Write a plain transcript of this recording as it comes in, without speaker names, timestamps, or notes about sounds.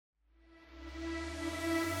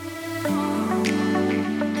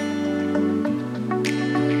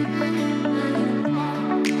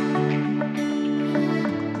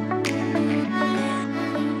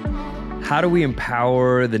How do we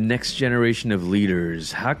empower the next generation of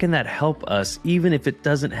leaders? How can that help us, even if it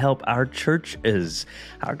doesn't help our churches?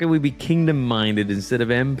 How can we be kingdom-minded instead of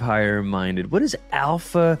empire-minded? What does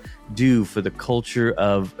Alpha do for the culture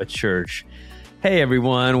of a church? Hey,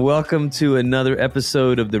 everyone. Welcome to another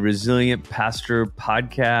episode of the Resilient Pastor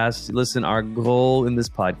Podcast. Listen, our goal in this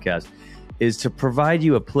podcast is to provide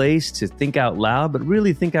you a place to think out loud, but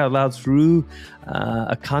really think out loud through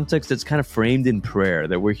a context that's kind of framed in prayer,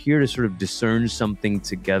 that we're here to sort of discern something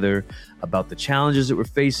together about the challenges that we're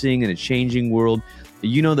facing in a changing world.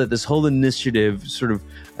 You know that this whole initiative sort of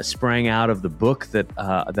sprang out of the book that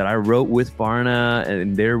I wrote with Barna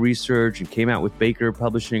and their research and came out with Baker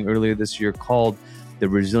Publishing earlier this year called The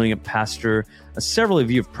Resilient Pastor. Several of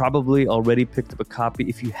you have probably already picked up a copy.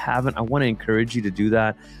 If you haven't, I want to encourage you to do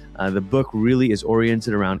that. The book really is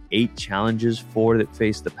oriented around 8 challenges, 4 that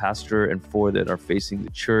face the pastor and 4 that are facing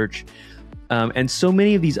the church. And so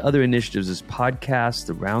many of these other initiatives, this podcast,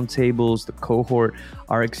 the roundtables, the cohort,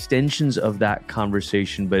 are extensions of that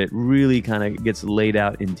conversation, but it really kind of gets laid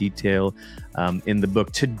out in detail in the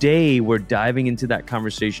book. Today, we're diving into that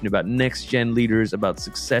conversation about next-gen leaders, about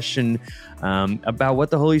succession, about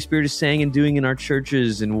what the Holy Spirit is saying and doing in our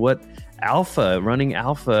churches, and what running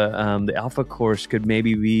Alpha, the Alpha course could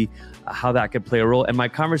maybe be how that could play a role. And my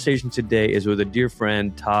conversation today is with a dear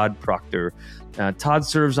friend, Todd Proctor. Todd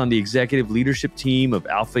serves on the executive leadership team of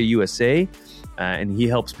Alpha USA, and he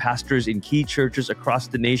helps pastors in key churches across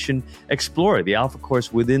the nation explore the Alpha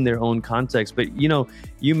course within their own context. But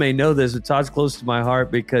you may know this, but Todd's close to my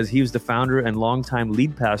heart because he was the founder and longtime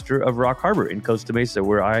lead pastor of Rock Harbor in Costa Mesa,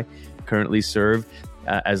 where I currently serve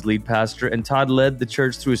as lead pastor. And Todd led the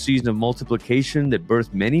church through a season of multiplication that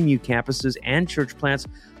birthed many new campuses and church plants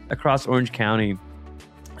across Orange County.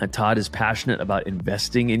 Todd is passionate about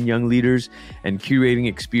investing in young leaders and curating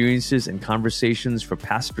experiences and conversations for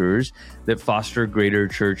pastors that foster greater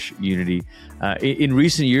church unity. In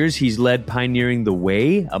recent years, he's led Pioneering the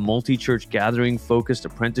Way, a multi-church gathering focused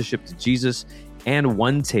apprenticeship to Jesus, and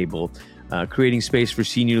One Table, creating space for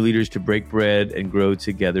senior leaders to break bread and grow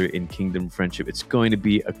together in kingdom friendship. It's going to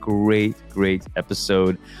be a great, great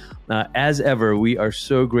episode. As ever, we are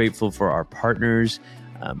so grateful for our partners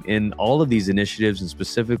in all of these initiatives, and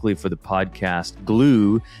specifically for the podcast.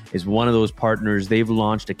 Glue is one of those partners. They've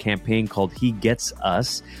launched a campaign called He Gets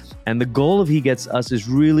Us. And the goal of He Gets Us is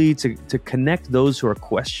really to connect those who are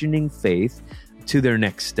questioning faith to their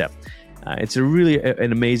next step. It's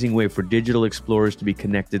an amazing way for digital explorers to be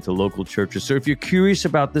connected to local churches. So if you're curious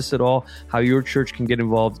about this at all, how your church can get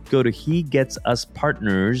involved, go to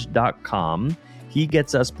hegetsuspartners.com,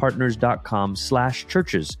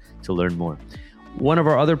 hegetsuspartners.com/churches to learn more. One of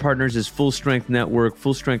our other partners is Full Strength Network.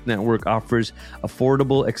 Full Strength Network offers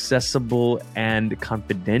affordable, accessible, and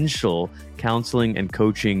confidential counseling and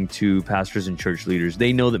coaching to pastors and church leaders.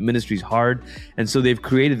 They know that ministry is hard, and so they've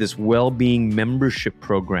created this well-being membership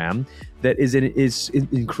program that is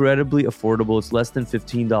incredibly affordable. It's less than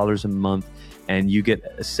 $15 a month, and you get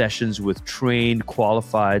sessions with trained,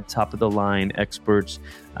 qualified, top-of-the-line experts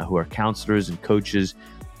who are counselors and coaches.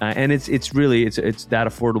 And it's that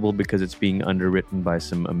affordable because it's being underwritten by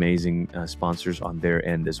some amazing sponsors on their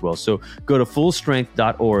end as well. So go to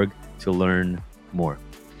fullstrength.org to learn more.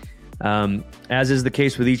 As is the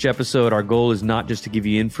case with each episode, our goal is not just to give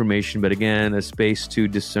you information, but again, a space to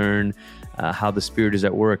discern how the Spirit is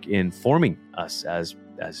at work in forming us as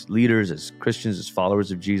leaders, as Christians, as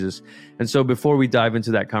followers of Jesus. And so before we dive into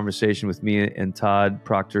that conversation with me and Todd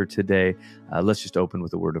Proctor today, let's just open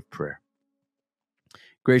with a word of prayer.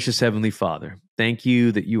 Gracious Heavenly Father, thank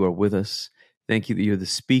you that you are with us. Thank you that you're the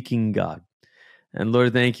speaking God. And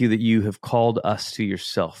Lord, thank you that you have called us to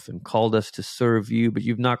yourself and called us to serve you, but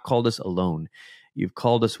you've not called us alone. You've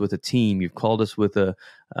called us with a team. You've called us with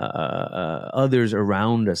others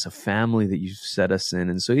around us, a family that you've set us in.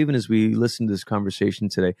 And so even as we listen to this conversation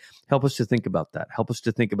today, help us to think about that. Help us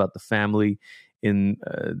to think about the family in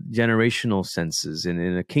generational senses and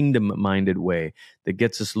in a kingdom-minded way that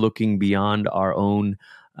gets us looking beyond our own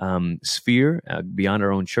sphere, beyond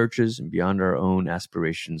our own churches, and beyond our own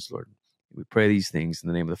aspirations, Lord. We pray these things in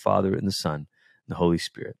the name of the Father, and the Son, and the Holy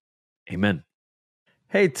Spirit. Amen.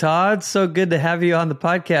 Hey, Todd, so good to have you on the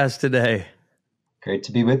podcast today. Great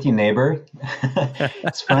to be with you, neighbor.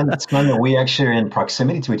 It's fun. It's fun that we actually are in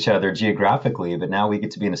proximity to each other geographically, but now we get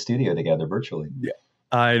to be in a studio together virtually. Yeah.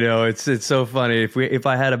 I know, it's so funny. If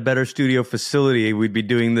I had a better studio facility, we'd be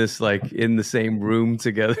doing this like in the same room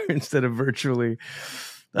together instead of virtually.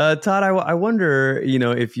 Todd, I wonder,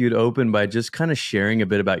 if you'd open by just kind of sharing a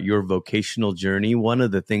bit about your vocational journey. One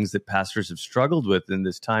of the things that pastors have struggled with in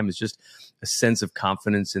this time is just a sense of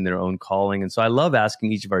confidence in their own calling. And so I love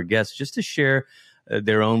asking each of our guests just to share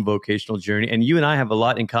their own vocational journey. And you and I have a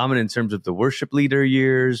lot in common in terms of the worship leader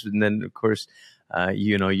years. And then, of course,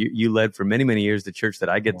 you led for many, many years the church that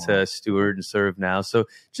I get to steward and serve now. So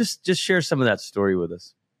just share some of that story with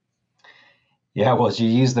us. Yeah, well, as you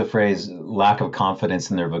use the phrase lack of confidence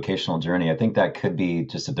in their vocational journey, I think that could be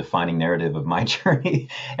just a defining narrative of my journey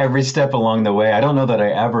every step along the way. I don't know that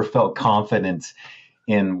I ever felt confident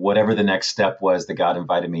in whatever the next step was that God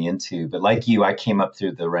invited me into. But like you, I came up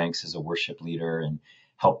through the ranks as a worship leader and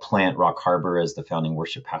helped plant Rock Harbor as the founding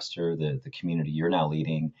worship pastor, the community you're now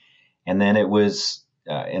leading. And then it was,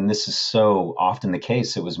 and this is so often the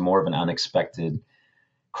case, it was more of an unexpected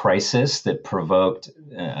crisis that provoked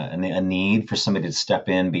a need for somebody to step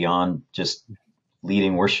in beyond just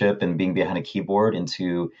leading worship and being behind a keyboard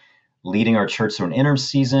into leading our church through an interim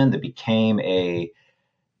season that became a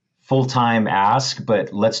full-time ask,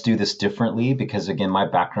 but let's do this differently because, again, my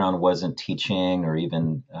background wasn't teaching or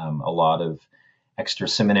even a lot of extra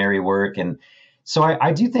seminary work. And so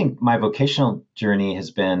I do think my vocational journey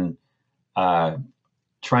has been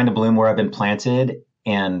trying to bloom where I've been planted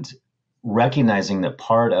and recognizing that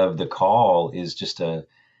part of the call is just an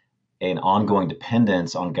ongoing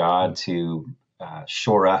dependence on God to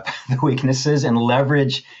shore up the weaknesses and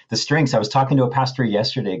leverage the strengths. I was talking to a pastor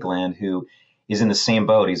yesterday, Glenn, who is in the same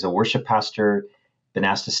boat. He's a worship pastor, been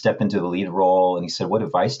asked to step into the lead role. And he said, what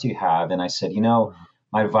advice do you have? And I said,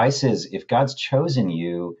 my advice is if God's chosen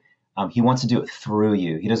you, he wants to do it through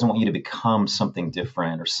you. He doesn't want you to become something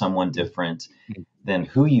different or someone different than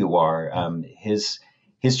who you are.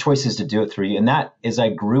 His choice is to do it through you. And that, as I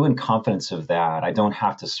grew in confidence of that, I don't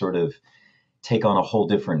have to sort of take on a whole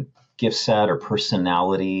different gift set or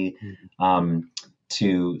personality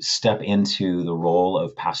to step into the role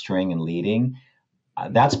of pastoring and leading.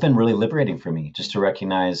 That's been really liberating for me, just to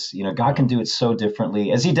recognize, God can do it so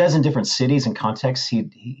differently. As he does in different cities and contexts,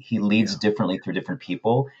 he leads differently through different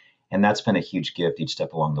people. And that's been a huge gift each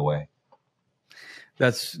step along the way.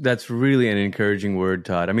 That's really an encouraging word,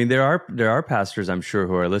 Todd. I mean, there are pastors, I'm sure,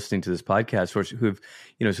 who are listening to this podcast who've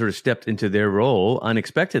sort of stepped into their role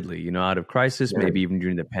unexpectedly, out of crisis, maybe even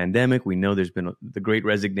during the pandemic. We know there's been the great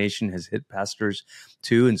resignation has hit pastors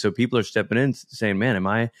too, and so people are stepping in saying, "Man, am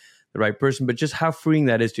I the right person?" But just how freeing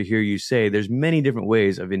that is to hear you say there's many different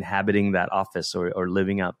ways of inhabiting that office or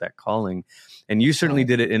living out that calling, and you certainly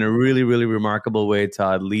did it in a really, really remarkable way,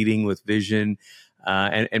 Todd, leading with vision.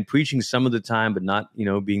 And preaching some of the time, but not,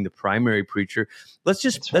 being the primary preacher. Let's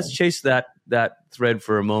chase that thread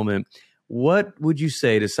for a moment. What would you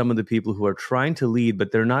say to some of the people who are trying to lead,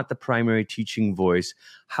 but they're not the primary teaching voice?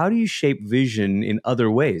 How do you shape vision in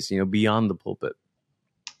other ways, beyond the pulpit?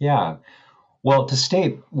 Yeah. Well, to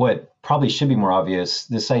state what probably should be more obvious,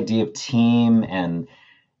 this idea of team and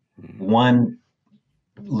one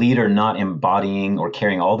leader not embodying or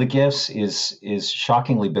carrying all the gifts is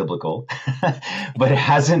shockingly biblical, but it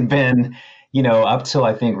hasn't been, up till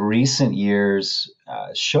I think recent years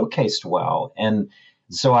showcased well. And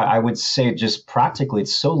so I would say just practically,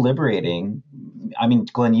 it's so liberating. I mean,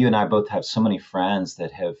 Glenn, you and I both have so many friends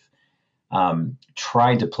that have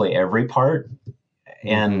tried to play every part.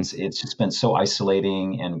 And it's just been so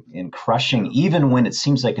isolating and crushing, even when it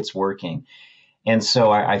seems like it's working. And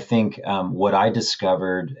so I think what I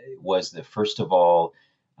discovered was that, first of all,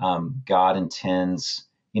 God intends,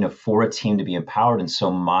 for a team to be empowered. And so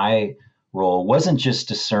my role wasn't just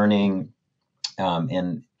discerning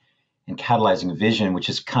and catalyzing vision, which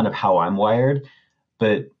is kind of how I'm wired,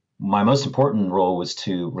 but my most important role was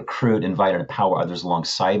to recruit, invite, and empower others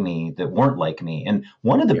alongside me that weren't like me. And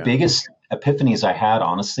one of the biggest epiphanies I had,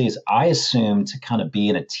 honestly, is I assumed to kind of be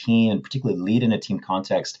in a team, and particularly lead in a team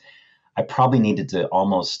context, I probably needed to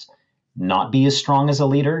almost not be as strong as a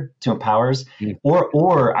leader to empower us,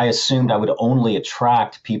 or I assumed I would only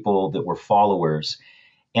attract people that were followers.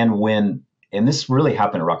 And this really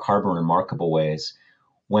happened at Rock Harbor in remarkable ways,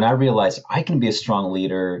 when I realized I can be a strong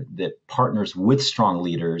leader that partners with strong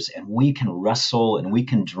leaders and we can wrestle and we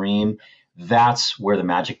can dream, that's where the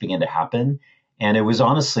magic began to happen. And it was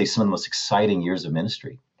honestly some of the most exciting years of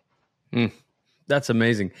ministry. That's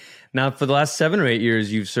amazing. Now, for the last 7 or 8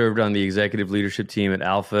 years, you've served on the executive leadership team at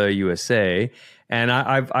Alpha USA, and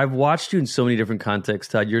I've watched you in so many different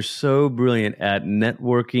contexts, Todd. You're so brilliant at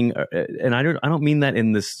networking, and I don't mean that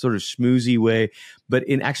in this sort of schmoozy way, but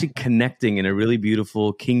in actually connecting in a really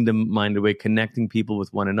beautiful, kingdom-minded way, connecting people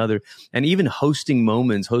with one another, and even hosting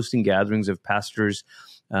moments, hosting gatherings of pastors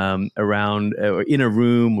around or in a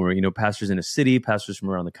room, or pastors in a city, pastors from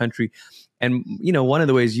around the country. And one of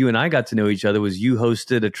the ways you and I got to know each other was you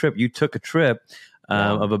hosted a trip. You took a trip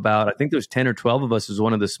of about, I think there was 10 or 12 of us. It was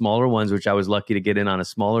one of the smaller ones, which I was lucky to get in on a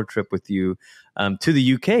smaller trip with you to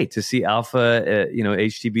the UK to see Alpha,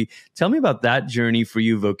 HTB. Tell me about that journey for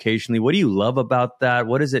you vocationally. What do you love about that?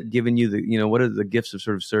 What has it given you? What are the gifts of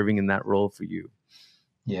sort of serving in that role for you?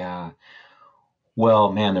 Yeah.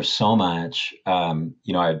 Well, man, there's so much.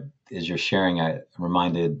 As you're sharing, I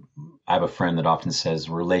have a friend that often says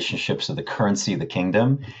relationships are the currency of the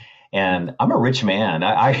kingdom. And I'm a rich man.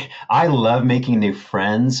 I love making new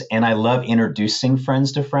friends, and I love introducing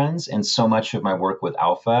friends to friends. And so much of my work with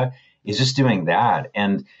Alpha is just doing that.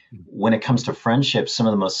 And when it comes to friendships, some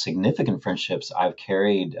of the most significant friendships I've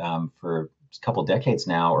carried for a couple decades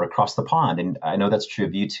now are across the pond. And I know that's true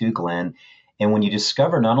of you too, Glenn. And when you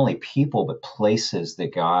discover not only people, but places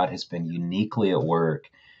that God has been uniquely at work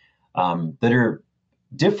that are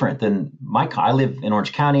different than I live in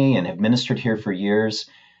Orange County and have ministered here for years.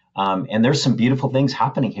 And there's some beautiful things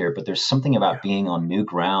happening here, but there's something about being on new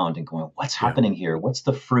ground and going, what's happening here? What's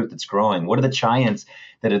the fruit that's growing? What are the giants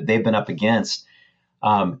that they've been up against?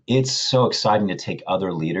 It's so exciting to take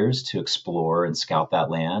other leaders to explore and scout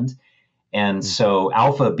that land. And so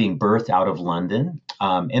Alpha being birthed out of London,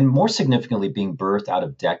 and more significantly being birthed out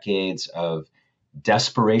of decades of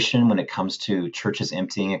desperation when it comes to churches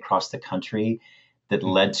emptying across the country, that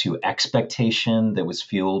led to expectation that was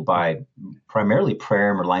fueled by primarily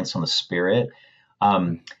prayer and reliance on the Spirit.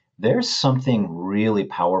 There's something really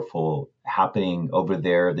powerful happening over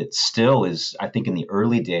there that still is, I think, in the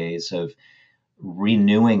early days of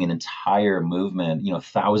renewing an entire movement,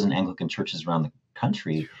 1,000 Anglican churches around the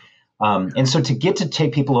country. And so to get to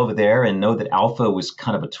take people over there and know that Alpha was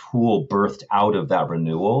kind of a tool birthed out of that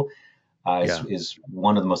renewal is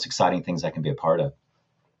one of the most exciting things I can be a part of.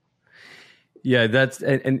 Yeah, that's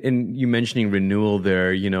and you mentioning renewal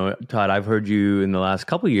there, Todd, I've heard you in the last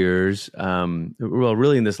couple of years,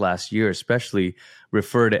 really in this last year especially,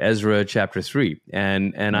 refer to Ezra chapter 3.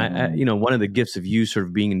 And I one of the gifts of you sort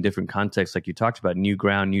of being in different contexts, like you talked about, new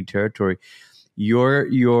ground, new territory,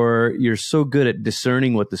 you're so good at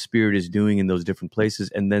discerning what the Spirit is doing in those different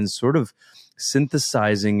places, and then sort of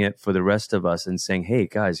synthesizing it for the rest of us and saying, hey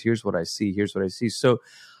guys, here's what I see. So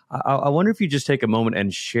I wonder if you just take a moment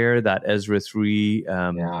and share that Ezra 3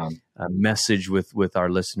 message with our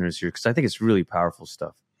listeners here, because I think it's really powerful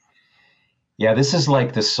stuff. Yeah, this is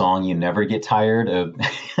like the song you never get tired of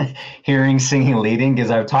hearing, singing, leading,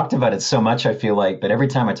 because I've talked about it so much, I feel like, but every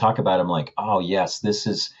time I talk about it, I'm like, oh yes, this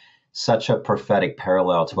is such a prophetic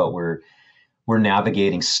parallel to what we're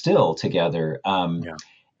navigating still together.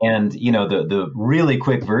 And, the really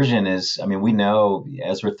quick version is, we know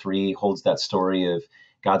Ezra 3 holds that story of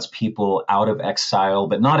God's people out of exile,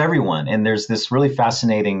 but not everyone. And there's this really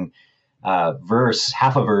fascinating half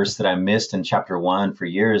a verse that I missed in chapter 1 for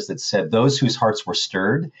years that said, those whose hearts were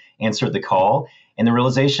stirred answered the call. And the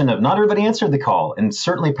realization of not everybody answered the call. And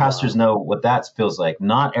certainly pastors know what that feels like.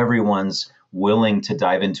 Not everyone's willing to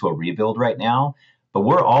dive into a rebuild right now, but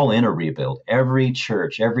we're all in a rebuild. Every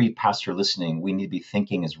church, every pastor listening, we need to be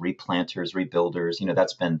thinking as replanters, rebuilders.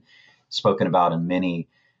 That's been spoken about in many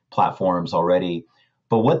platforms already.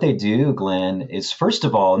 But what they do, Glenn, is first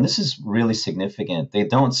of all, and this is really significant, they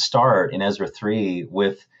don't start in Ezra 3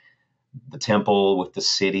 with the temple, with the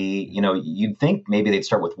city. You'd think maybe they'd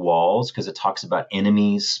start with walls because it talks about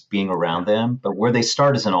enemies being around them, but where they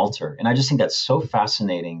start is an altar. And I just think that's so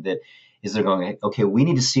fascinating that is they're going, okay, we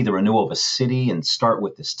need to see the renewal of a city and start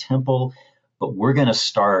with this temple, but we're going to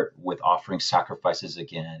start with offering sacrifices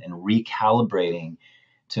again and recalibrating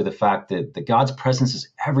to the fact that God's presence is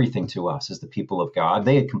everything to us as the people of God.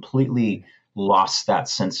 They had completely lost that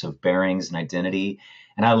sense of bearings and identity.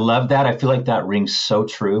 And I love that. I feel like that rings so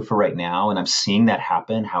true for right now. And I'm seeing that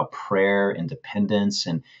happen, how prayer and dependence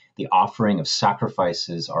and the offering of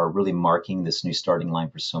sacrifices are really marking this new starting line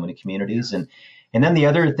for so many communities. Yes. And then the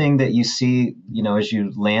other thing that you see, as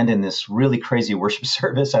you land in this really crazy worship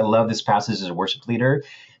service, I love this passage as a worship leader,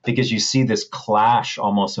 because you see this clash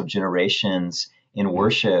almost of generations in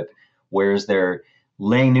worship, whereas they're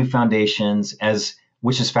laying new foundations,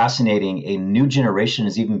 which is fascinating. A new generation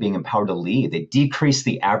is even being empowered to lead. They decrease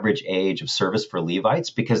the average age of service for Levites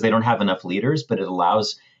because they don't have enough leaders, but it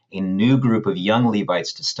allows a new group of young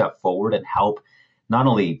Levites to step forward and help not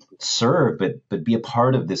only serve, but be a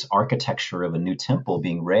part of this architecture of a new temple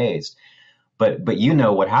being raised. But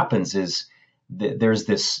what happens is there's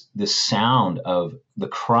this sound of the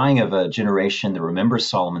crying of a generation that remembers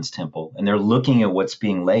Solomon's temple, and they're looking at what's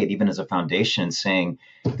being laid, even as a foundation, saying,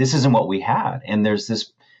 this isn't what we had. And there's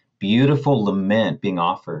this beautiful lament being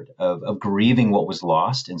offered of grieving what was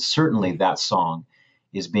lost. And certainly that song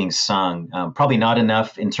is being sung, probably not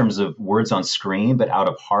enough in terms of words on screen, but out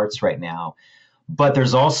of hearts right now. But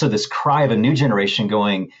there's also this cry of a new generation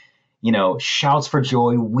going, shouts for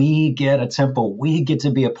joy. We get a temple. We get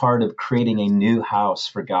to be a part of creating a new house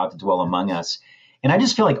for God to dwell among us. And I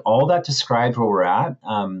just feel like all that describes where we're at.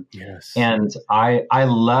 Yes. And I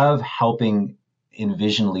love helping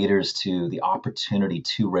envision leaders to the opportunity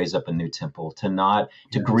to raise up a new temple,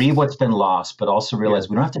 to grieve what's been lost, but also realize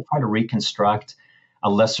we don't have to try to reconstruct a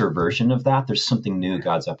lesser version of that. There's something new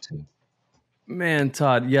God's up to. Man,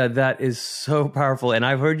 Todd, yeah, that is so powerful. And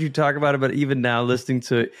I've heard you talk about it, but even now listening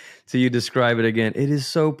to you describe it again, it is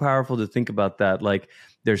so powerful to think about that. Like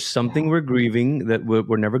there's something we're grieving that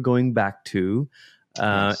we're never going back to.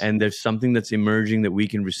 And there's something that's emerging that we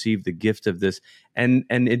can receive the gift of this. And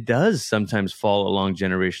it does sometimes fall along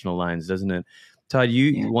generational lines, doesn't it? Todd,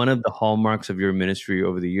 one of the hallmarks of your ministry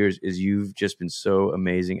over the years is you've just been so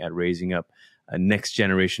amazing at raising up next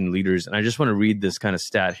generation leaders. And I just want to read this kind of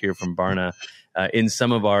stat here from Barna. In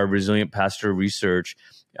some of our resilient pastor research,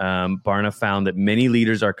 Barna found that many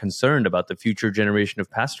leaders are concerned about the future generation of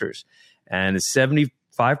pastors. And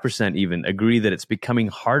 75% even agree that it's becoming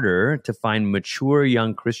harder to find mature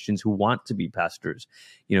young Christians who want to be pastors.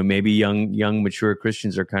 Maybe young mature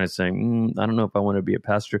Christians are kind of saying, I don't know if I want to be a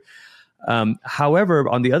pastor. However,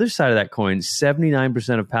 on the other side of that coin,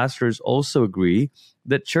 79% of pastors also agree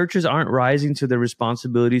that churches aren't rising to their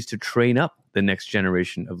responsibilities to train up the next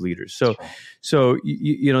generation of leaders. So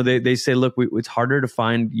they say, look, it's harder to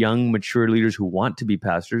find young, mature leaders who want to be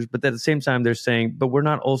pastors, but at the same time, they're saying, but we're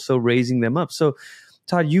not also raising them up. So,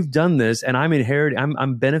 Todd, you've done this, and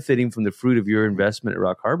I'm benefiting from the fruit of your investment at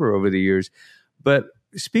Rock Harbor over the years. But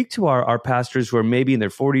speak to our pastors who are maybe in their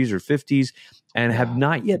 40s or 50s and have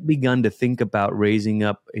not yet begun to think about raising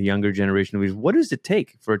up a younger generation of leaders. What does it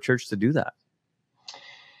take for a church to do that?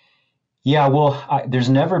 Yeah, well, there's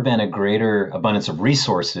never been a greater abundance of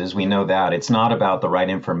resources. We know that. It's not about the right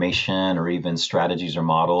information or even strategies or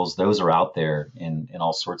models. Those are out there in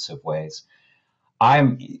all sorts of ways.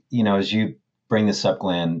 As you bring this up,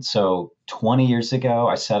 Glenn, so 20 years ago,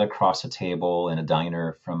 I sat across a table in a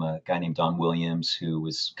diner from a guy named Don Williams, who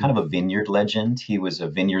was kind of a vineyard legend. He was a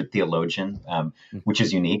vineyard theologian, which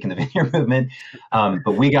is unique in the vineyard movement.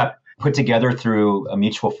 But we got put together through a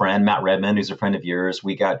mutual friend, Matt Redmond, who's a friend of yours.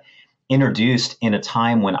 We got introduced in a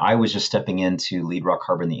time when I was just stepping in to lead Rock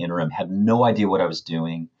Harbor in the interim, had no idea what I was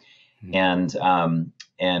doing.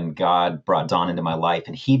 And God brought Don into my life,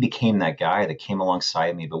 and he became that guy that came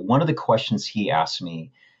alongside me. But one of the questions he asked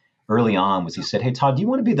me early on was, he said, "Hey, Todd, do you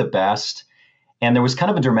want to be the best?" And there was kind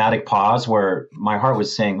of a dramatic pause where my heart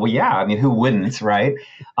was saying, well, yeah, I mean, who wouldn't, right?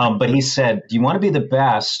 But he said, "Do you want to be the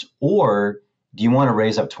best, or do you want to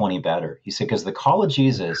raise up 20 better?" He said, because the call of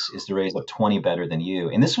Jesus is to raise up 20 better than you.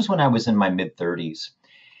 And this was when I was in my mid-30s.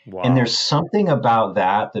 Wow. And there's something about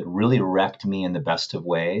that really wrecked me in the best of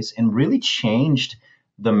ways and really changed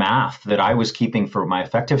the math that I was keeping for my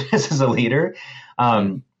effectiveness as a leader.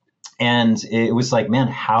 And it was like, man,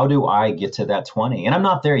 how do I get to that 20? And I'm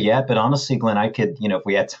not there yet, but honestly, Glenn, I could, if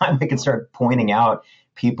we had time, I could start pointing out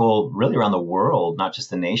people really around the world, not just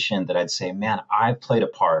the nation, that I'd say, man, I've played a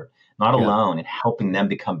part, not alone, in helping them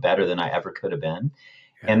become better than I ever could have been.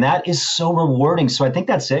 Yeah. And that is so rewarding. So I think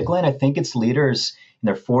that's it, Glenn. I think it's leaders in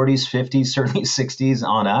their 40s, 50s, certainly 60s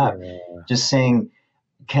on up, just saying,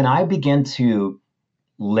 can I begin to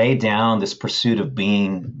lay down this pursuit of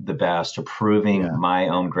being the best or proving my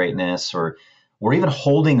own greatness or even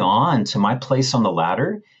holding on to my place on the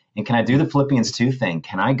ladder? And can I do the Philippians 2 thing?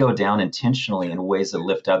 Can I go down intentionally in ways that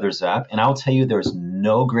lift others up? And I'll tell you, there's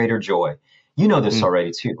no greater joy. You know this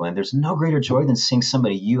already too, Glenn. There's no greater joy than seeing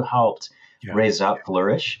somebody you helped raise up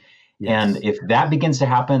flourish. Yes. And if that begins to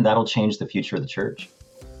happen, that'll change the future of the church.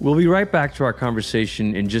 We'll be right back to our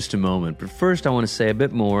conversation in just a moment. But first, I want to say a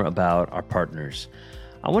bit more about our partners.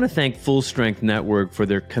 I want to thank Full Strength Network for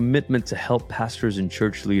their commitment to help pastors and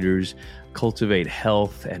church leaders cultivate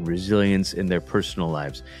health and resilience in their personal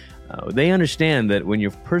lives. They understand that when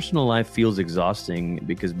your personal life feels exhausting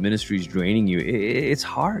because ministry is draining you, it's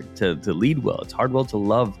hard to lead well. It's hard to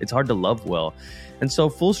love well. And so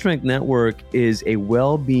Full Strength Network is a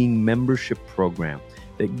well-being membership program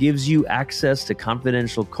that gives you access to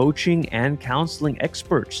confidential coaching and counseling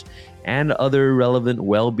experts and other relevant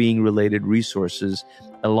well-being related resources,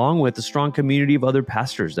 along with a strong community of other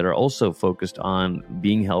pastors that are also focused on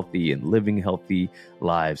being healthy and living healthy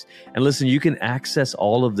lives. And listen, you can access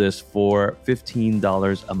all of this for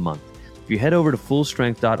 $15 a month. If you head over to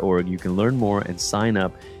fullstrength.org, you can learn more and sign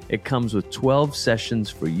up It comes with 12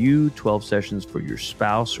 sessions for you, 12 sessions for your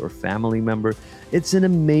spouse or family member. It's an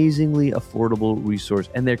amazingly affordable resource,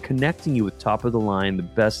 and they're connecting you with top of the line, the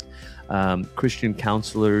best Christian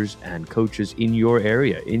counselors and coaches in your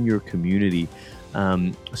area, in your community,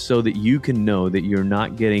 so that you can know that you're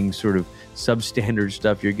not getting sort of substandard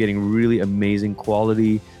stuff. You're getting really amazing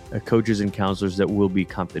quality coaches and counselors that will be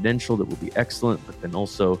confidential, that will be excellent, but then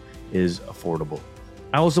also is affordable.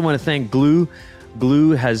 I also want to thank Glue.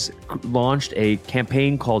 Glue has launched a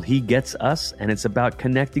campaign called He Gets Us, and it's about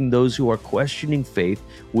connecting those who are questioning faith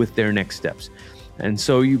with their next steps. And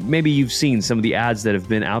so maybe you've seen some of the ads that have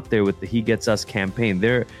been out there with the He Gets Us campaign.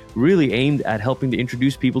 They're really aimed at helping to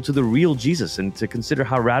introduce people to the real Jesus and to consider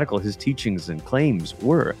how radical his teachings and claims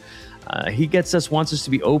were. He Gets Us wants us to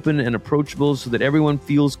be open and approachable so that everyone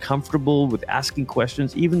feels comfortable with asking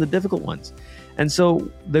questions, even the difficult ones. And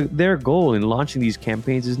so their goal in launching these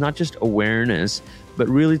campaigns is not just awareness, but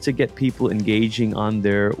really to get people engaging on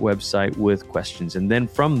their website with questions. And then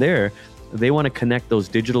from there, they want to connect those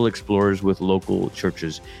digital explorers with local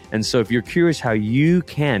churches. And so if you're curious how you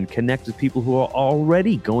can connect with people who are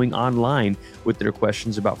already going online with their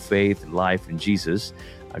questions about faith and life and Jesus,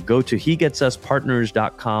 go to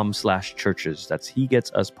hegetsuspartners.com/churches. That's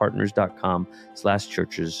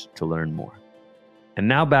hegetsuspartners.com/churches to learn more. And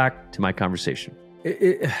now back to my conversation.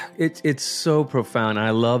 It's so profound.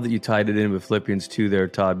 I love that you tied it in with Philippians 2 there,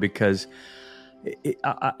 Todd, because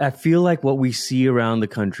I feel like what we see around the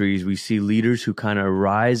country is we see leaders who kind of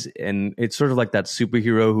rise, and it's sort of like that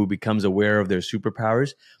superhero who becomes aware of their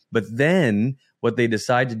superpowers, but then what they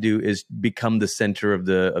decide to do is become the center of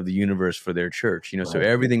the universe for their church. So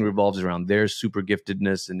everything revolves around their super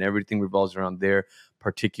giftedness, and everything revolves around their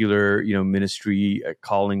particular, ministry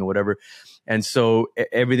calling or whatever. And so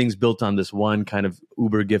everything's built on this one kind of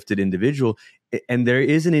uber gifted individual. And there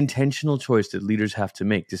is an intentional choice that leaders have to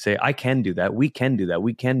make to say, I can do that. We can do that.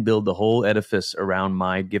 We can build the whole edifice around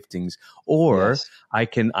my giftings, or yes, I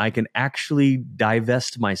can actually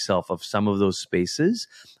divest myself of some of those spaces.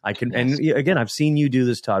 I can, yes. And again, I've seen you do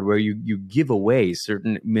this, Todd, where you give away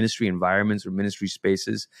certain ministry environments or ministry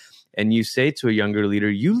spaces, and you say to a younger leader,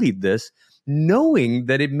 you lead this, knowing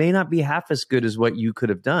that it may not be half as good as what you could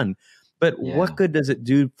have done. But what good does it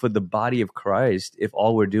do for the body of Christ if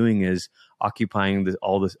all we're doing is occupying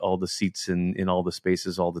all the seats in all the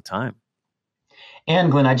spaces all the time?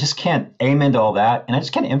 And Glenn, I just can't amen to all that. And I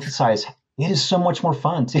just can't emphasize it is so much more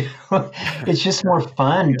fun too. It's just more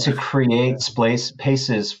fun to create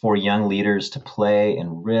spaces for young leaders to play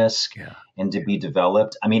and risk and to be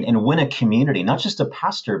developed. I mean, and when a community, not just a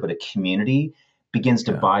pastor, but a community begins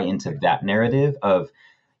to buy into that narrative of,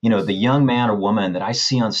 the young man or woman that I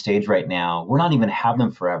see on stage right now, we're not even going to have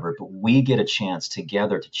them forever, but we get a chance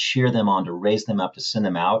together to cheer them on, to raise them up, to send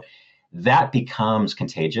them out. That becomes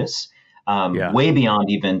contagious, way beyond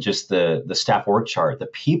even just the staff org chart. The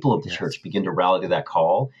people of the church begin to rally to that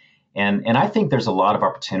call. And I think there's a lot of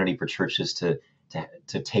opportunity for churches to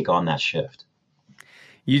take on that shift.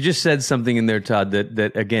 You just said something in there, Todd,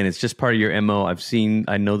 that again, it's just part of your MO. I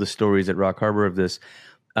know the stories at Rock Harbor of this.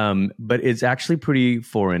 But it's actually pretty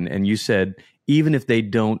foreign. And you said, even if they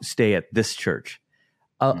don't stay at this church,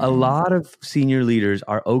 a lot of senior leaders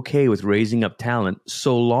are okay with raising up talent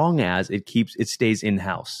so long as it stays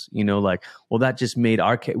in-house. That just made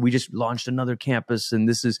we just launched another campus, and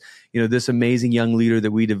this is, this amazing young leader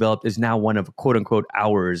that we developed is now one of quote unquote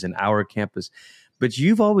ours in our campus. But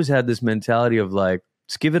you've always had this mentality of like,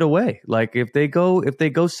 let's give it away. Like if they go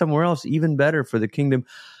somewhere else, even better for the kingdom.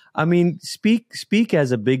 I mean, speak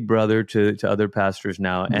as a big brother to other pastors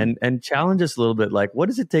now, and challenge us a little bit. Like, what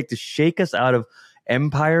does it take to shake us out of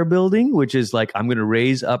empire building, which is like, I'm going to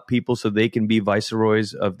raise up people so they can be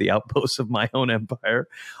viceroys of the outposts of my own empire,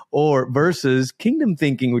 or versus kingdom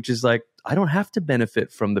thinking, which is like, I don't have to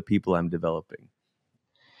benefit from the people I'm developing.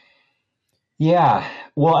 Yeah.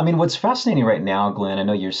 Well, I mean, what's fascinating right now, Glenn, I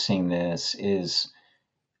know you're seeing this, is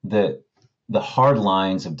the hard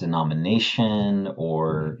lines of denomination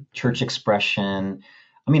or church expression.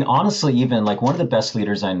 I mean, honestly, even like one of the best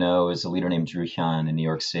leaders I know is a leader named Drew Hyun in New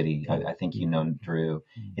York City. I think you know Drew.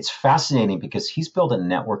 It's fascinating because he's built a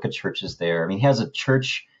network of churches there. I mean, he has a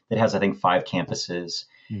church that has, I think, 5 campuses.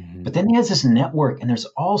 But then he has this network, and there's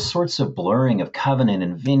all sorts of blurring of covenant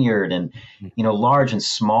and vineyard and, large and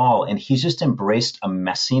small. And he's just embraced a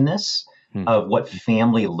messiness of what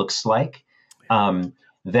family looks like.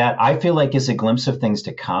 That I feel like is a glimpse of things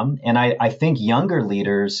to come. And I think younger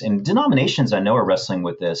leaders and denominations I know are wrestling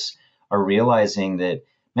with this, are realizing that,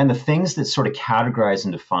 man, the things that sort of categorize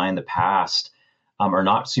and define the past, are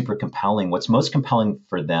not super compelling. What's most compelling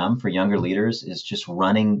for them, for younger leaders, is just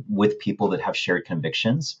running with people that have shared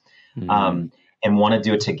convictions, Mm. and want to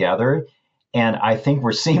do it together. And I think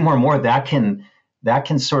we're seeing more and more that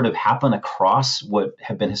can sort of happen across what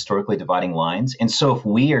have been historically dividing lines. And so if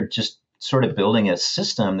we are just sort of building a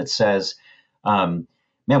system that says, man,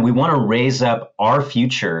 we want to raise up our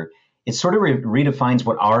future, it sort of redefines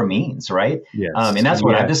what our means, right? Yes. And that's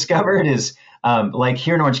what I've Yes. discovered is, like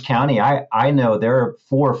here in Orange County, I know there are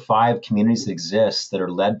 4 or 5 communities that exist that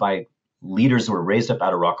are led by leaders who were raised up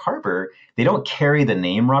out of Rock Harbor. They don't carry the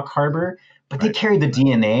name Rock Harbor, but they Right. carry the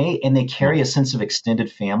DNA, and they Come on. carry a sense of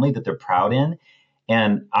extended family that they're proud in.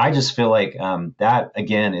 And I just feel like that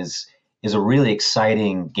again is a really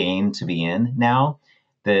exciting game to be in now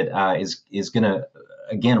that is going to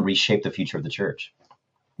again reshape the future of the church.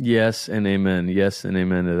 Yes and amen. Yes and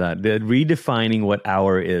amen to that. Redefining what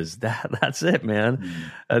our is. That's it, man.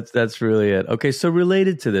 Mm. That's really it. Okay, so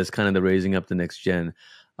related to this, kind of the raising up the next gen,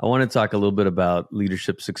 I want to talk a little bit about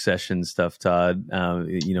leadership succession stuff, Todd.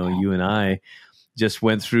 You and I just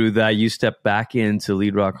went through that. You stepped back in to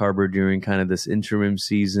lead Rock Harbor during kind of this interim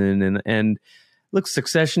season, and look,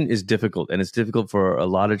 succession is difficult, and it's difficult for a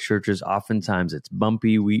lot of churches. Oftentimes, it's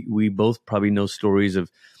bumpy. We both probably know stories of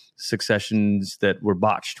successions that were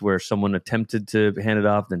botched, where someone attempted to hand it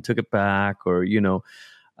off, then took it back, or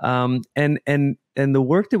and the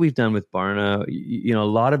work that we've done with Barna, a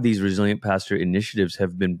lot of these resilient pastor initiatives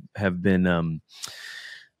have been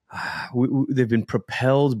they've been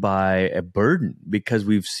propelled by a burden, because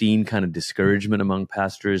we've seen kind of discouragement among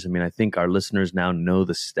pastors. I mean, I think our listeners now know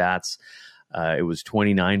the stats. It was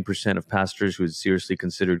 29% of pastors who had seriously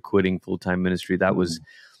considered quitting full-time ministry. That was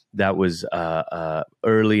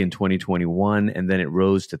early in 2021, and then it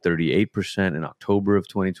rose to 38% in October of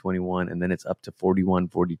 2021, and then it's up to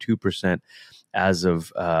 42% as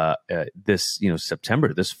of this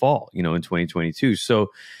September, this fall, in 2022. So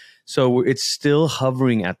it's still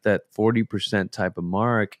hovering at that 40% type of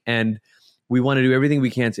mark, and we want to do everything we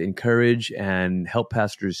can to encourage and help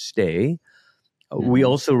pastors stay. We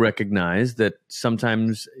also recognize that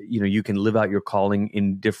sometimes, you can live out your calling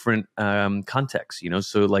in different contexts,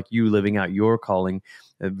 so like you living out your calling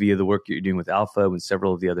via the work you're doing with Alpha and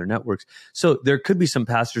several of the other networks. So there could be some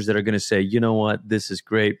pastors that are going to say, you know what, this is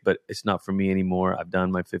great, but it's not for me anymore. I've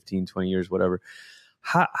done my 15, 20 years, whatever.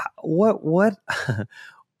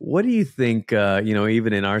 What do you think,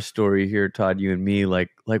 even in our story here, Todd, you and me, like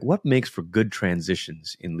what makes for good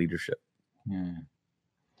transitions in leadership? Mm.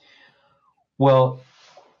 Well,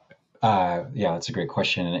 yeah, that's a great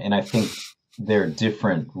question. And I think there are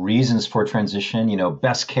different reasons for transition.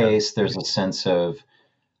 Best case, there's a sense of,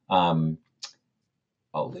 a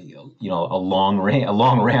long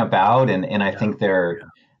ramp out. And I think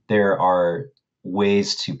there are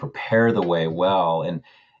ways to prepare the way well. And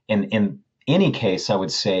in any case, I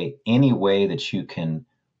would say any way that you can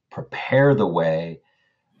prepare the way,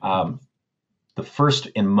 the first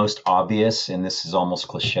and most obvious, and this is almost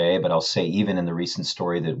cliche, but I'll say even in the recent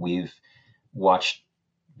story that we've watched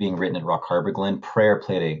being written at Rock Harbor, Glenn, prayer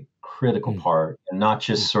played a critical part, and not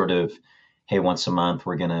just sort of, hey, once a month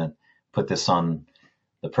we're going to put this on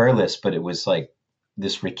the prayer list, but it was like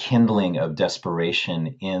this rekindling of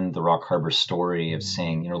desperation in the Rock Harbor story of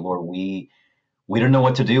saying, Lord, we don't know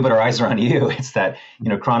what to do, but our eyes are on you. It's that,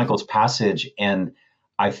 Chronicles passage. And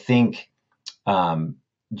I think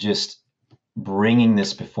just bringing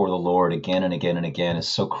this before the Lord again and again and again is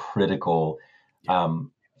so critical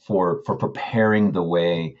for preparing the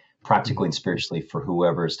way practically and spiritually for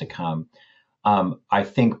whoever is to come. I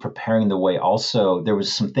think preparing the way also, there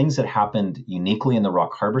was some things that happened uniquely in the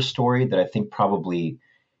Rock Harbor story that I think probably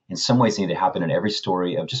in some ways need to happen in every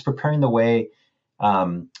story, of just preparing the way,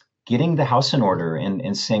 getting the house in order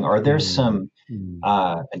and saying, are there some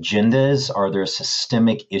agendas? Are there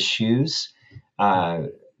systemic issues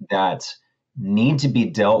that need to be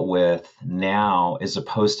dealt with now, as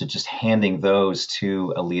opposed to just handing those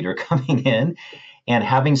to a leader coming in, and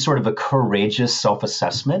having sort of a courageous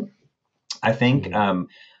self-assessment? I think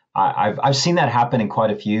I've seen that happen in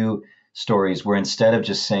quite a few stories, where instead of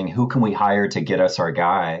just saying, who can we hire to get us our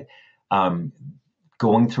guy,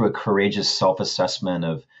 going through a courageous self-assessment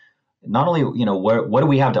of not only, what do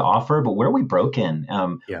we have to offer, but where are we broken?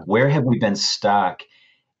 Where have we been stuck?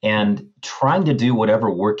 And trying to do whatever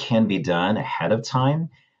work can be done ahead of time.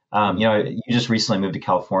 You just recently moved to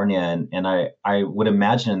California, and I would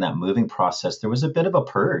imagine in that moving process, there was a bit of a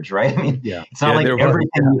purge, right? I mean, it's not like everything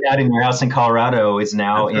you had in your house in Colorado is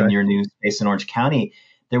now in your new space in Orange County.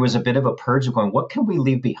 There was a bit of a purge of going, what can we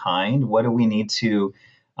leave behind? What do we need to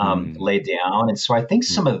lay down? And so I think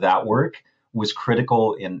some of that work was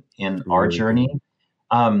critical in our journey.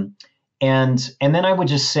 Um, and then I would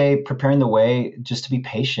just say preparing the way just to be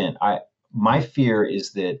patient. My fear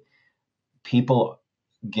is that people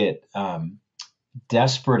get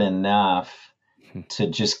desperate enough to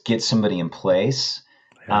just get somebody in place,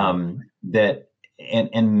 Yeah. that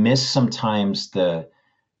and miss sometimes the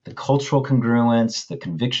cultural congruence, the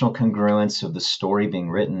convictional congruence of the story being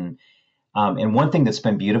written. And one thing that's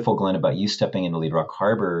been beautiful, Glenn, about you stepping into Lead Rock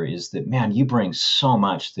Harbor is that, man, you bring so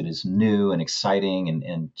much that is new and exciting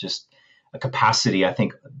and just a capacity I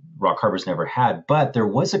think Rock Harbor's never had. But there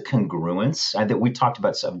was a congruence that we talked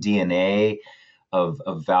about, of DNA, of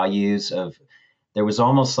values, there was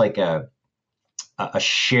almost like a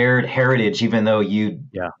shared heritage, even though you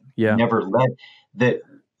Yeah. Yeah. never led,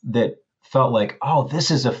 that felt like, oh, this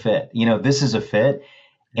is a fit. This is a fit.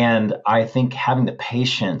 And I think having the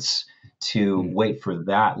patience to wait for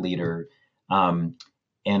that leader,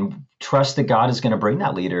 and trust that God is going to bring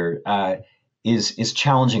that leader, is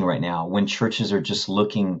challenging right now when churches are just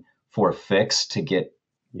looking for a fix to get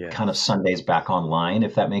kind of Sundays back online,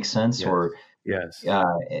 if that makes sense. Yes. Or Yes.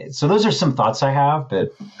 so those are some thoughts I have. But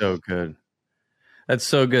So good. That's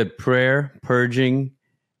so good. Prayer, purging,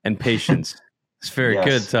 and patience. It's very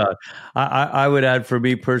good, Todd. I would add, for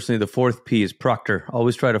me personally, the fourth P is Proctor.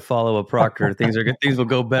 Always try to follow a Proctor. Things are good. Things will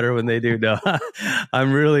go better when they do. No,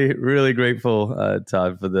 I'm really, really grateful,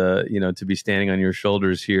 Todd, for to be standing on your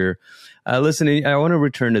shoulders here. Listen, I want to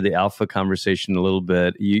return to the Alpha conversation a little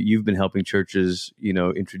bit. You've been helping churches,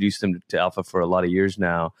 introduce them to Alpha for a lot of years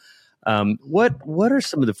now. What are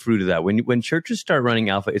some of the fruit of that? When churches start running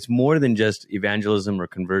Alpha, it's more than just evangelism or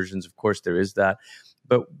conversions. Of course, there is that.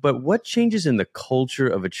 But what changes in the culture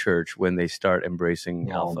of a church when they start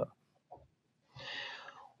embracing Alpha?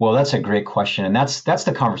 Well, that's a great question. And that's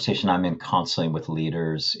the conversation I'm in constantly with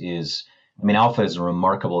leaders Alpha is a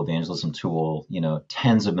remarkable evangelism tool.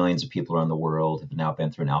 Tens of millions of people around the world have now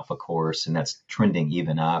been through an Alpha course, and that's trending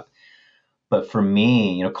even up. But for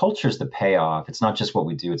me, culture is the payoff. It's not just what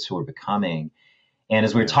we do, it's who we're becoming. And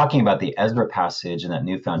as we were talking about the Ezra passage and that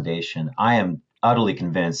new foundation, I am utterly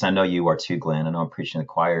convinced, I know you are too, Glenn, I know I'm preaching to the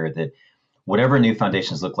choir, that whatever new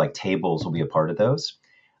foundations look like, tables will be a part of those.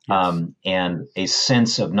 Yes. And a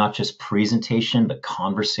sense of not just presentation, but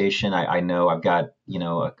conversation. I know I've got,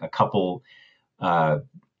 a couple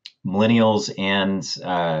millennials and,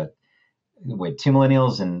 2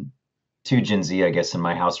 millennials and 2 Gen Z, I guess, in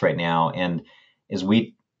my house right now. And as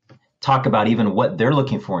we talk about even what they're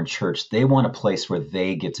looking for in church, they want a place where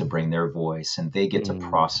they get to bring their voice and they get to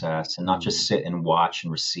process and not just sit and watch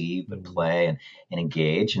and receive, but play and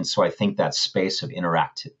engage. And so I think that space of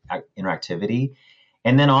interactivity.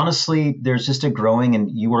 And then honestly, there's just a growing, and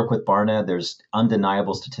you work with Barna, there's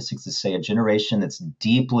undeniable statistics that say a generation that's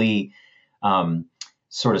deeply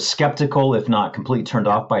sort of skeptical, if not completely turned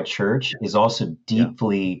off by church, is also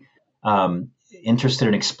deeply interested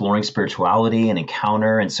in exploring spirituality and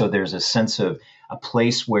encounter. And so there's a sense of a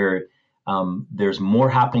place where there's more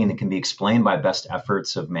happening than can be explained by best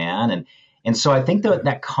efforts of man. And so I think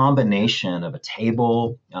that combination of a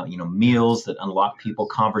table, meals that unlock people,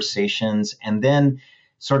 conversations, and then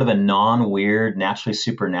sort of a non-weird, naturally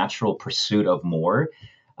supernatural pursuit of more,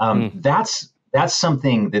 that's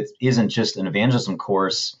something that isn't just an evangelism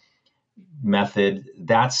course method.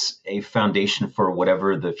 That's a foundation for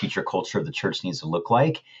whatever the future culture of the church needs to look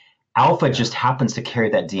like. Alpha just happens to carry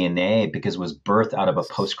that DNA because it was birthed out of a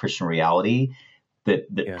post-Christian reality that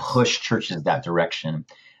pushed churches that direction.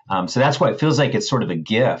 So that's why it feels like it's sort of a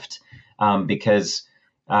gift, because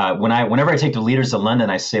whenever I take the leaders to London,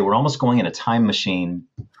 I say we're almost going in a time machine,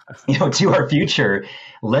 to our future.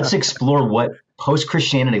 Let's explore what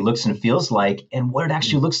post-Christianity looks and feels like, and what it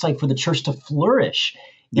actually looks like for the church to flourish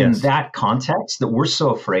in that context that we're so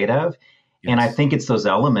afraid of. Yes. And I think it's those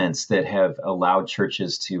elements that have allowed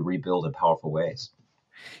churches to rebuild in powerful ways.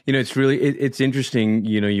 It's really, it's interesting.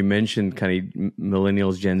 You mentioned kind of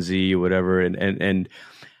millennials, Gen Z, or whatever. And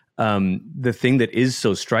the thing that is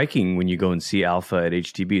so striking when you go and see Alpha at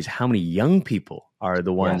HTB is how many young people are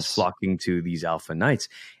the ones flocking to these Alpha nights.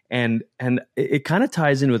 And it kind of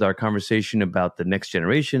ties in with our conversation about the next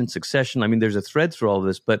generation, succession. I mean, there's a thread through all of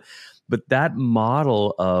this, but that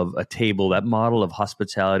model of a table, that model of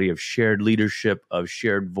hospitality, of shared leadership, of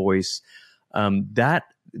shared voice,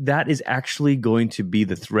 that is actually going to be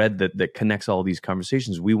the thread that connects all these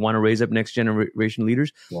conversations. We want to raise up next generation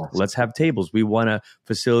leaders. Yes. Let's have tables. We want to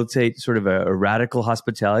facilitate sort of a radical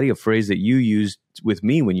hospitality, a phrase that you used with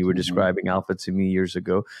me when you were describing Alpha to me years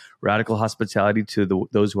ago. Radical hospitality to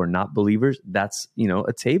those who are not believers. That's,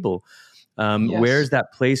 a table. Yes. Where's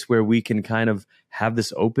that place where we can kind of have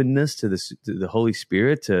this openness to this, to the Holy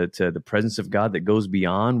Spirit, to the presence of God that goes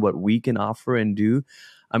beyond what we can offer and do?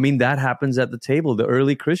 I mean, that happens at the table. The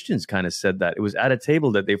early Christians kind of said that. It was at a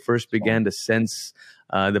table that they first began to sense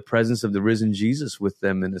the presence of the risen Jesus with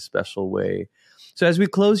them in a special way. So as we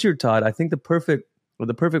close here, Todd, I think the perfect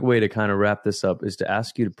way to kind of wrap this up is to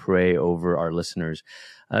ask you to pray over our listeners.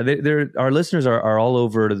 Our listeners are all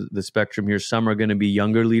over the spectrum here. Some are going to be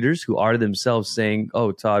younger leaders who are themselves saying,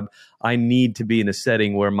 "Oh, Todd, I need to be in a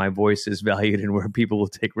setting where my voice is valued and where people will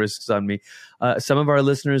take risks on me." Some of our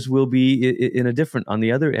listeners will be on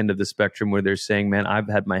the other end of the spectrum, where they're saying, "Man, I've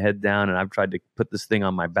had my head down and I've tried to put this thing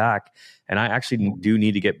on my back, and I actually do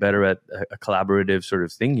need to get better at a collaborative sort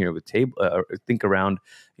of thing here with table. Think around,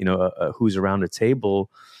 who's around a table."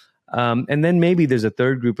 And then maybe there's a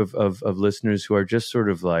third group of listeners who are just sort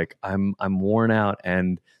of like, I'm worn out,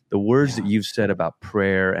 and the words that you've said about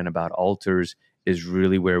prayer and about altars is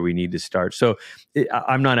really where we need to start. So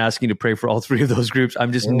I'm not asking you to pray for all three of those groups.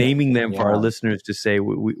 I'm just naming them for our listeners to say,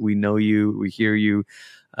 we know you, we hear you.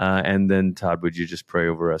 And then Todd, would you just pray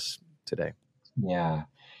over us today? Yeah.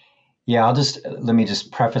 Yeah, let me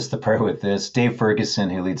just preface the prayer with this. Dave Ferguson,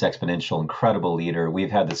 who leads Exponential, incredible leader. We've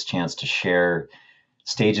had this chance to share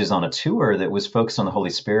stages on a tour that was focused on the Holy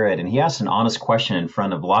Spirit. And he asked an honest question in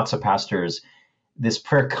front of lots of pastors. This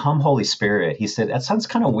prayer, "Come Holy Spirit." He said, that sounds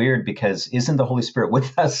kind of weird because isn't the Holy Spirit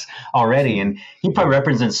with us already? And he probably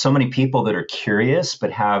represents so many people that are curious,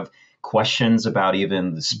 but have questions about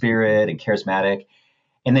even the Spirit and charismatic.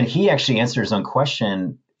 And then he actually answered his own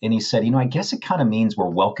question. And he said, I guess it kind of means we're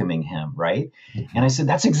welcoming him, right? Mm-hmm. And I said,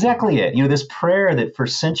 that's exactly it. This prayer that for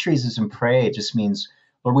centuries has been prayed just means,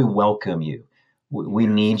 Lord, we welcome you. We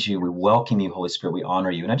need you. We welcome you, Holy Spirit. We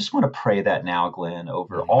honor you. And I just want to pray that now, Glenn,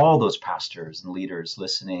 over all those pastors and leaders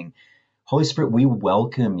listening. Holy Spirit, we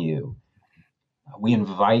welcome you. We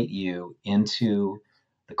invite you into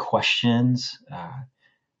the questions,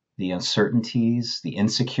 the uncertainties, the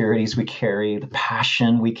insecurities we carry, the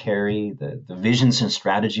passion we carry, the visions and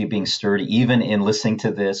strategy being stirred, even in listening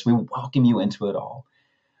to this. We welcome you into it all.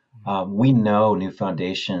 We know new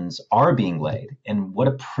foundations are being laid. And what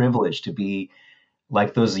a privilege to be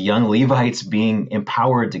like those young Levites, being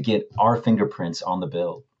empowered to get our fingerprints on the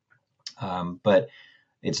bill. But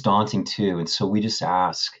it's daunting too. And so we just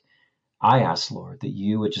I ask, Lord, that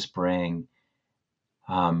you would just bring,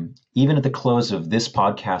 even at the close of this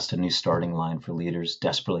podcast, a new starting line for leaders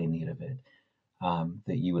desperately in need of it.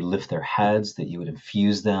 That you would lift their heads, that you would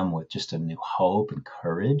infuse them with just a new hope and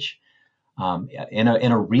courage, in a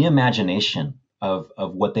reimagination of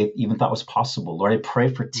what they even thought was possible. Lord, I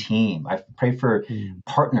pray for team. I pray for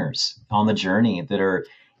partners on the journey that are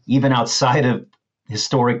even outside of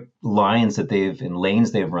historic lanes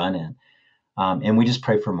they've run in. And we just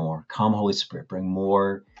pray for more. Come, Holy Spirit, bring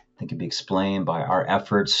more that can be explained by our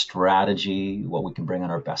efforts, strategy, what we can bring on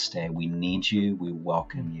our best day. We need you. We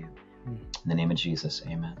welcome you. In the name of Jesus,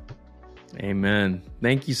 amen. Amen.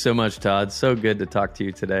 Thank you so much, Todd. So good to talk to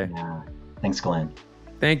you today. Yeah. Thanks, Glenn.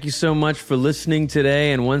 Thank you so much for listening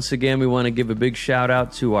today. And once again, we want to give a big shout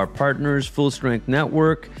out to our partners, Full Strength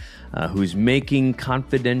Network, who's making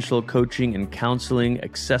confidential coaching and counseling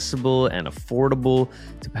accessible and affordable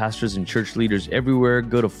to pastors and church leaders everywhere.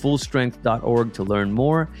 Go to fullstrength.org to learn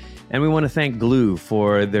more. And we want to thank Glue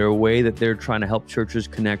for their way that they're trying to help churches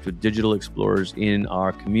connect with digital explorers in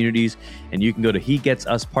our communities. And you can go to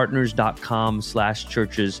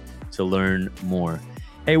hegetsuspartners.com/churches to learn more.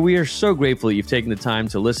 Hey, we are so grateful that you've taken the time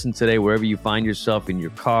to listen today, wherever you find yourself, in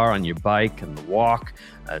your car, on your bike, on the walk,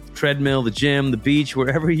 the treadmill, the gym, the beach,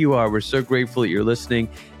 wherever you are. We're so grateful that you're listening.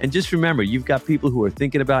 And just remember, you've got people who are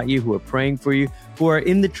thinking about you, who are praying for you, who are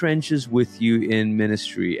in the trenches with you in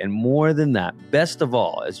ministry. And more than that, best of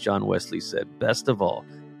all, as John Wesley said, best of all,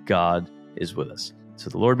 God is with us.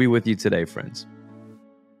 So the Lord be with you today, friends.